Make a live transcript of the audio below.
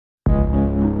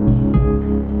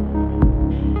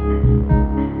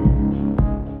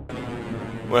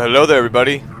Well, hello there,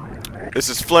 everybody. This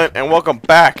is Flint, and welcome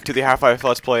back to the Half-Life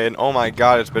Let's Play. And oh my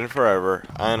god, it's been forever.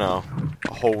 I know.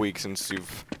 A whole week since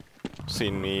you've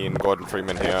seen me and Gordon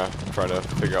Freeman here try to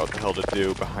figure out what the hell to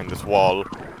do behind this wall.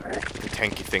 The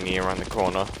tanky thingy around the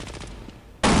corner.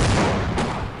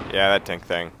 Yeah, that tank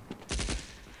thing.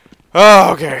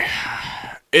 Oh, okay.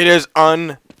 It is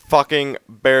unfucking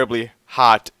bearably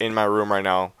hot in my room right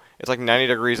now. It's like 90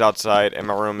 degrees outside, and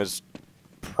my room is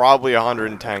probably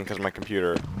 110 because of my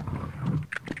computer.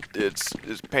 It's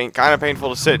kind of painful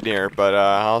to sit near, but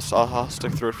I'll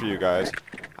stick through it for you guys.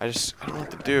 I don't know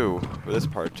what to do for this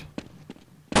part.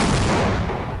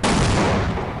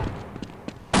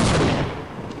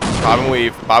 Bob and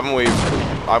weave, bob and weave,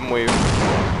 bob and weave.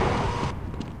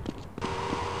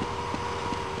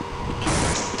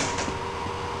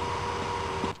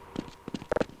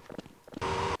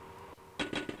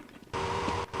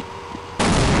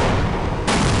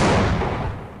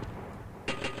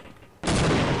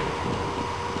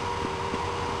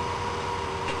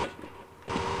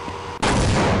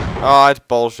 Oh, it's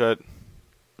bullshit.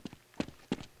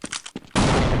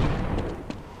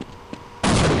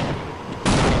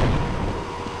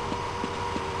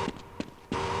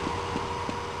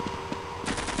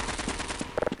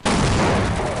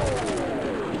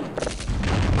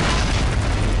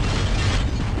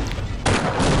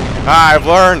 Ah, I've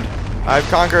learned. I've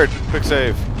conquered. Quick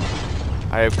save.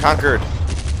 I have conquered.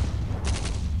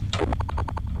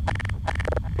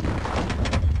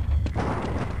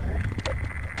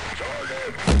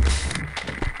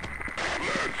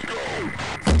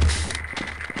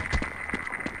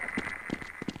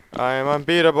 I am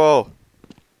unbeatable.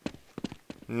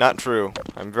 Not true.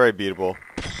 I'm very beatable.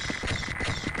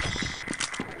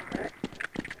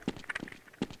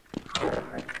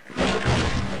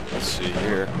 Let's see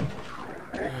here.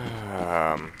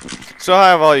 So how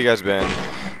have all you guys been?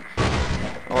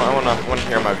 I want to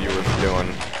hear my viewers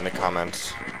doing in the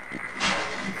comments.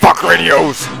 Fuck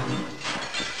radios!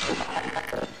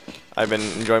 I've been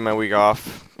enjoying my week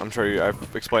off. I'm sure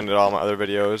I've explained it all in my other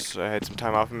videos. I had some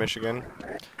time off in Michigan.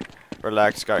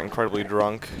 Relaxed, got incredibly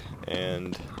drunk,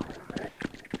 and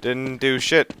didn't do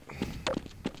shit.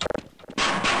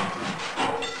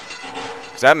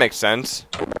 Does that make sense?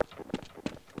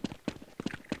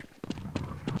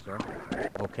 Sir?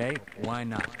 Okay, why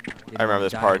not? I remember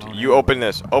this part. You open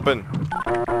this. Open.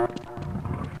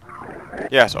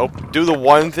 Yes, do the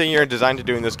one thing you're designed to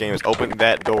do in this game is open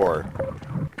that door.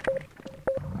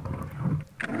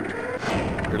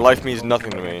 Your life means nothing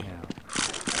to me.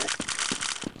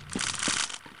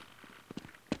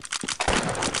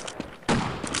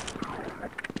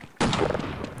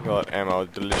 Got ammo,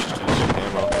 delicious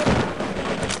ammo.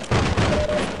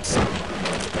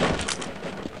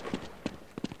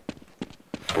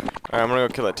 Alright, I'm gonna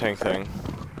go kill that tank thing.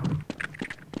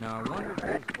 Now, I wonder if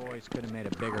those boys could have made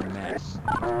a bigger mess.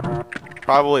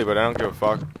 Probably, but I don't give a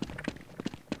fuck.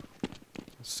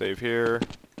 Let's save here.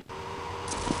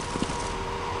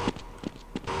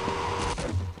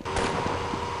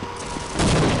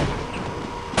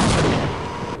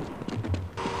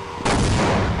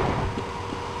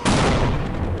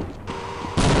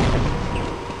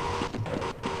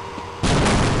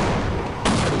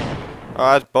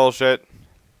 Oh, that's bullshit.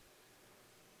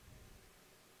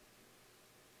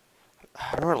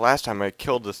 I remember last time I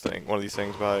killed this thing, one of these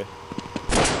things by...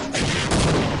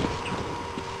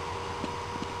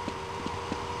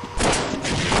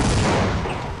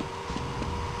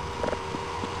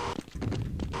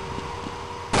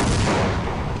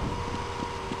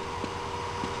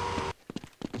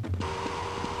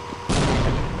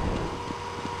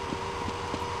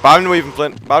 Bob and weaving,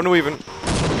 Flint. Bob and weaving.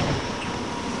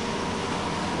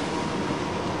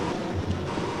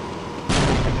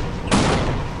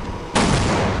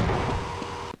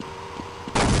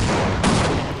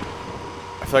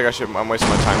 I feel like I'm wasting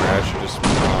my time here. I should just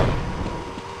move on.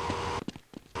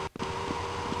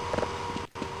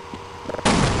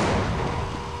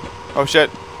 Oh shit.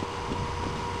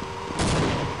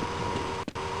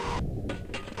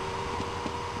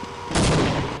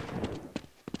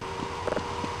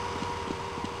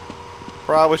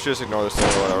 Probably should just ignore this thing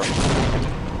or whatever.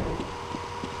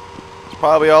 It's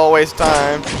probably all a waste of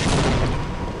time.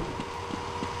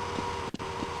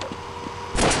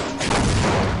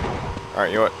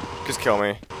 Alright, you know what? Just kill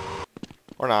me.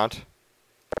 Or not.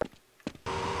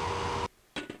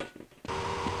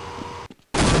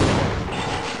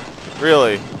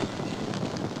 Really?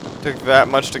 Took that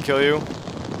much to kill you?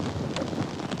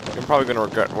 I'm probably gonna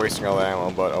regret wasting all the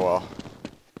ammo, but oh well.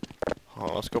 Hold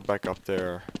on, let's go back up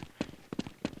there.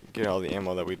 Get all the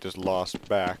ammo that we just lost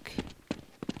back.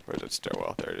 Where's that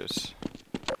stairwell? There it is.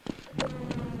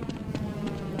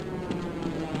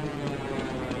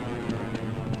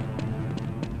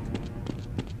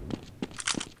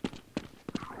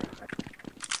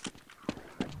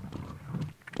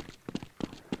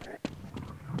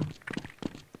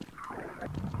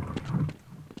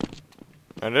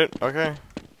 End it? Okay.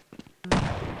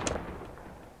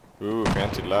 Ooh,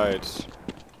 fancy lights.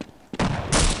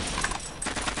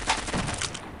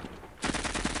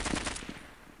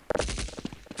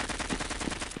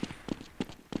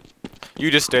 You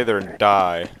just stay there and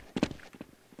die.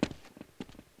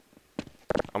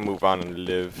 I'll move on and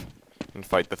live and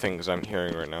fight the things I'm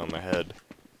hearing right now in my head.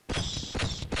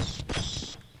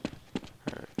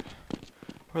 Alright.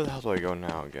 Where the hell do I go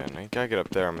now again? I gotta get up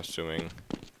there, I'm assuming.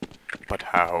 But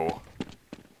how?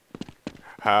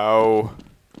 How?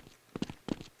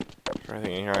 Is there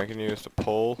anything in here I can use to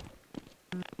pull?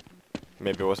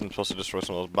 Maybe I wasn't supposed to destroy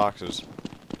some of those boxes.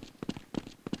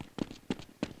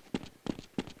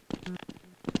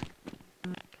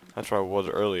 That's where I was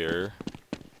earlier.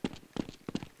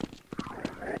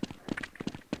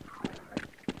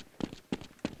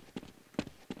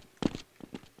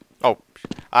 Oh,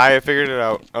 I figured it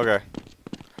out. Okay.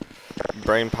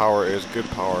 Brain power is good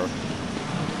power.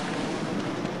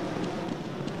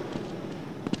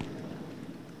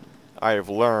 I have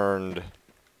learned.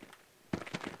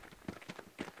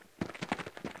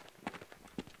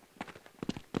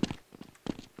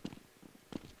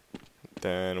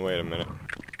 Then, wait a minute.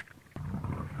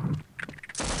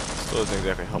 Still doesn't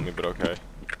exactly help me, but okay.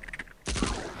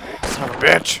 Son of a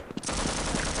bitch!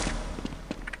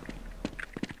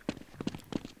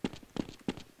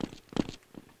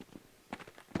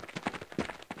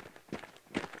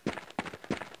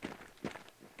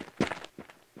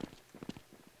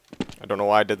 I don't know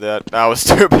why I did that. That was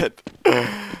stupid.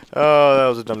 Oh, that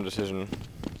was a dumb decision.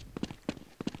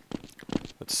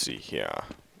 Let's see here.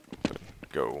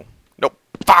 Go. Nope.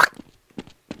 Fuck!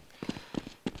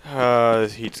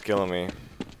 This heat's killing me.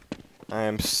 I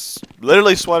am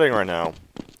literally sweating right now.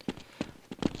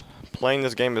 Playing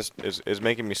this game is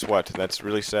making me sweat. That's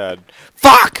really sad.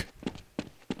 Fuck!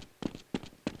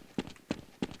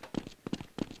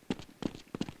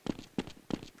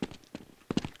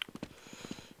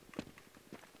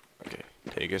 Okay.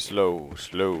 Take it slow,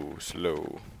 slow,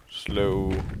 slow,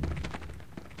 slow.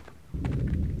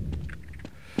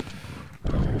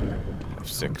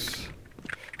 F6.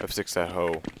 F6 that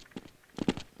hoe.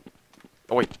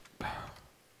 Oh, wait.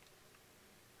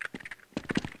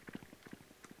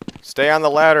 Stay on the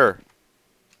ladder.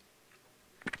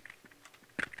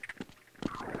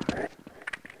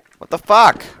 What the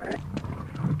fuck?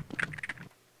 Am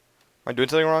I doing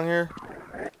something wrong here?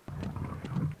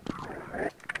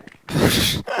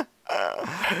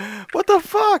 What the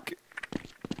fuck?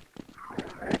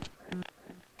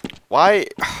 Why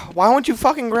won't you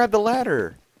fucking grab the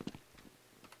ladder?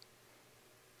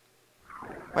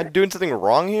 Am I doing something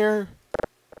wrong here?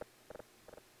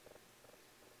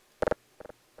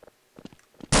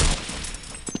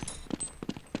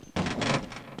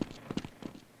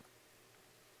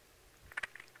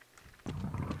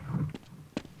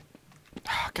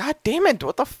 God damn it,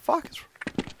 what the fuck?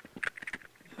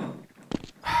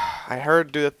 I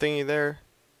heard do the thingy there.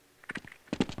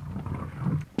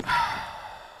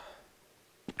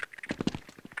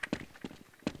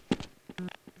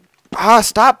 Ah,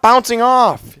 stop bouncing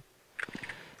off!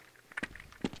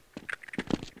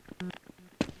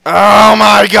 Oh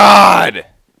my god!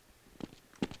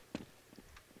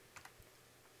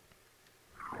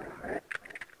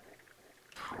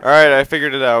 Alright, I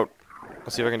figured it out.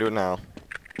 Let's see if I can do it now.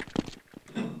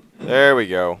 There we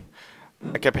go.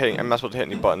 I kept hitting, I'm not supposed to hit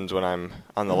any buttons when I'm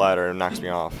on the ladder, and it knocks me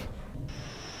off.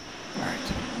 Alright.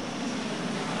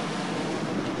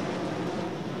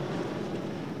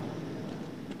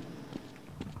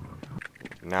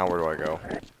 Now where do I go?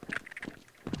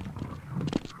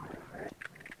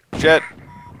 Shit!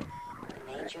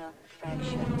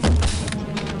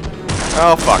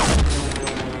 Oh fuck.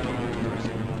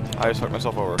 I just fucked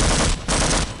myself over.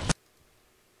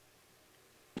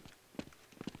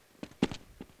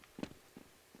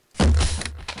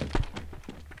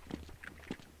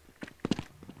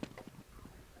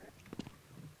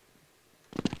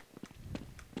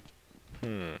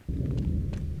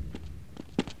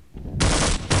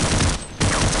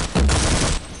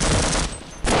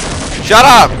 Shut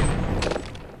up!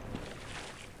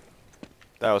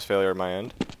 That was failure on my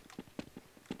end.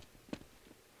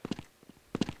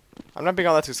 I'm not being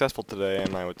all that successful today,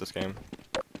 am I, with this game?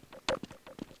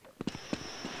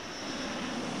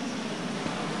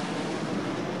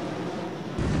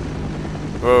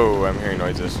 Whoa, I'm hearing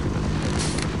noises.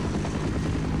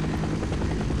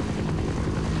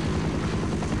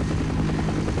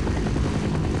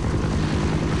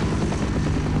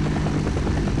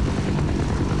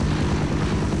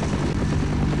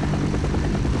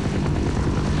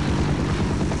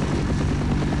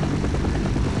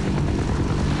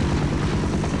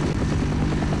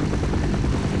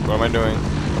 am I doing?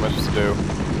 What am I supposed to do?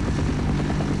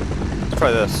 Let's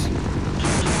try this.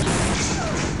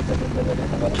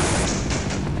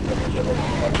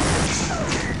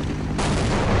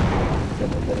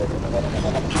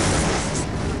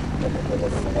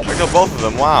 I killed both of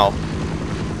them, wow.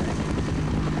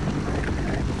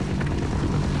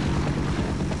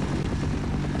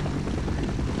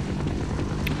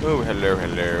 Oh, hello,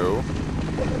 hello.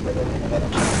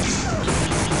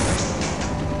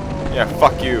 Yeah,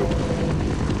 fuck you.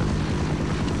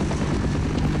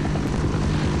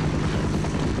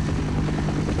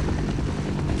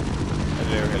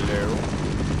 Hello, hello.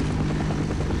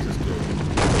 What does this do?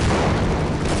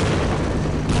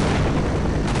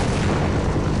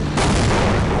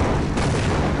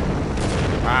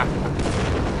 Ah.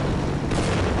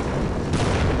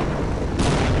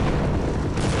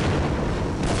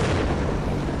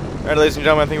 Alright, ladies and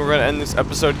gentlemen, I think we're going to end this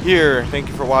episode here. Thank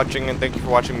you for watching, and thank you for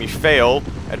watching me fail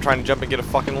at trying to jump and get a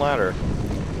fucking ladder.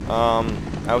 I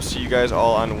will see you guys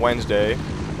all on Wednesday,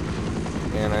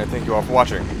 and I thank you all for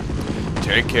watching.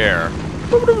 Take care.